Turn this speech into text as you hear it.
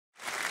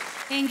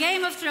In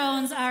Game of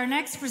Thrones, our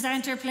next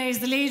presenter plays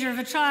the leader of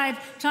a tribe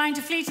trying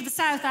to flee to the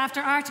south after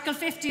Article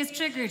 50 is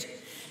triggered.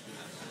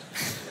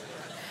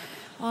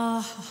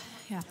 Oh,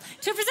 yeah.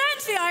 To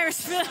present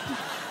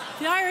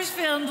the Irish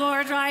Film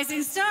Board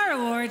Rising Star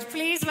Award,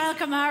 please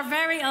welcome our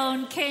very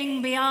own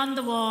king beyond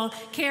the wall,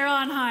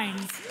 Ciaran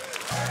Hinds.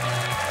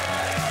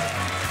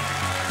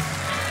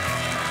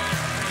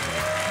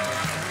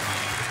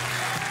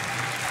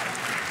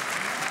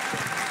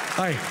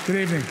 Hi, good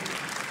evening.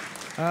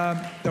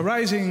 The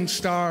Rising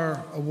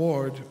Star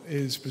Award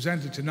is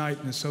presented tonight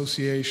in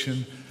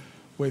association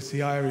with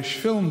the Irish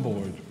Film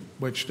Board,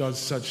 which does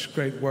such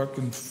great work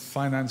in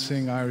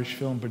financing Irish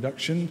film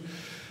production,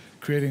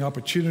 creating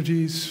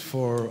opportunities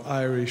for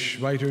Irish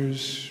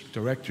writers,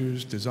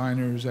 directors,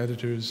 designers,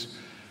 editors,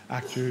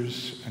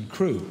 actors, and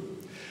crew.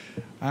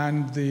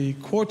 And the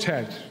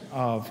quartet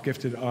of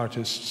gifted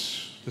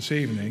artists this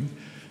evening,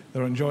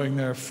 they're enjoying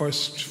their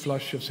first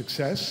flush of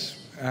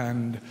success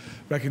and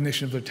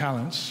recognition of their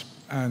talents,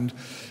 and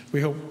we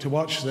hope to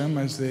watch them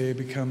as they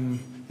become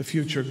the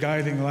future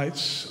guiding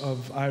lights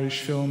of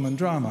Irish film and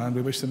drama, and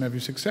we wish them every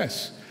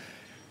success.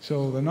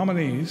 So the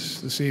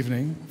nominees this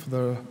evening for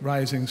the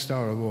Rising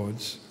Star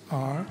Awards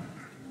are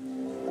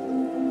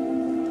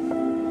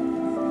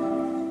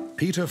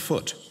Peter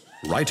Foot,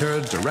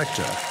 writer,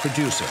 director,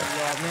 producer.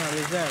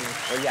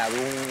 Well, yeah, we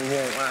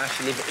won't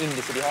actually live in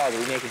the City Hall, but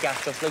we make a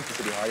gas just like the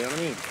City Hall, you know what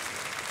I mean?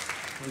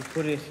 We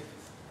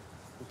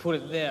put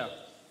it there.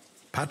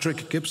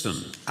 Patrick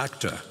Gibson,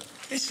 actor.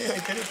 They say I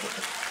did it, but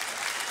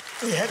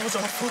my head was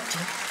all fucked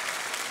up.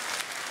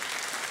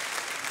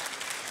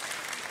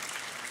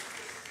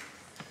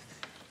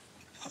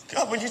 Oh,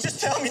 God, will you just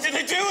tell me, did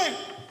I do it?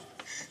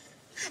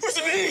 Was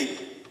it me?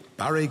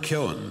 Barry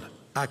Keoghan,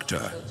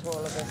 actor.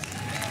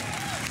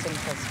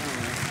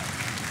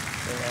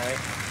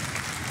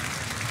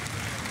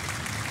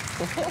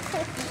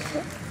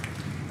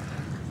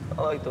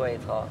 I like the way you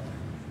talk.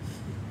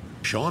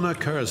 Shauna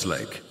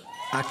Kerslake,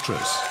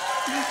 actress.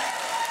 I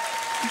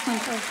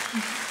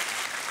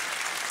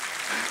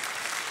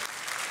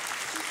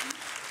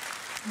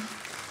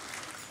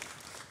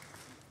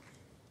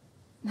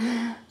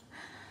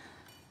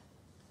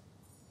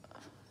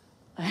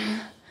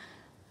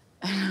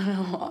don't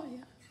know why.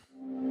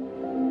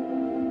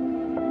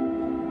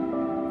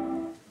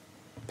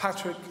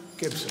 Patrick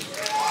Gibson.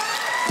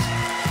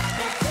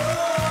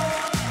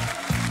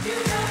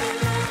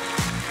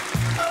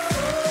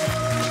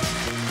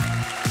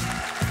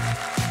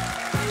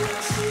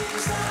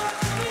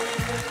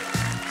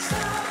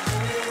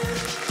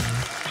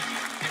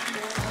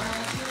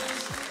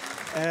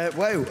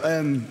 Wow,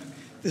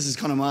 this is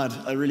kind of mad.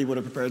 I really would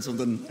have prepared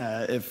something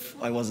if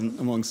I wasn't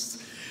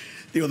amongst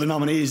the other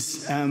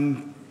nominees.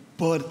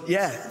 But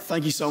yeah,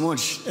 thank you so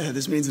much.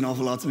 This means an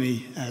awful lot to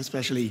me,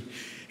 especially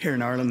here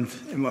in Ireland,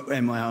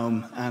 in my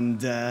home. And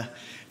to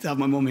have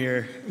my mum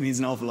here means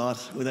an awful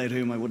lot, without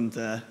whom I wouldn't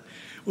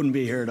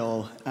be here at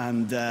all.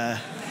 And,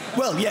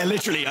 well, yeah,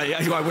 literally,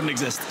 I wouldn't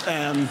exist.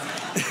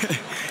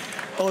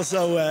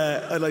 Also,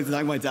 I'd like to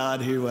thank my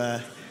dad, who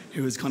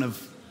has kind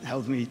of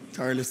helped me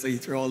tirelessly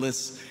through all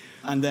this.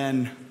 And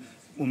then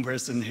one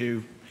person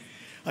who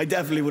I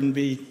definitely wouldn't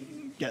be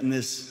getting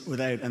this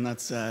without, and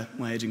that's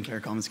my agent, Claire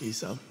Comiskey.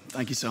 So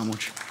thank you so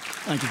much.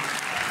 Thank you.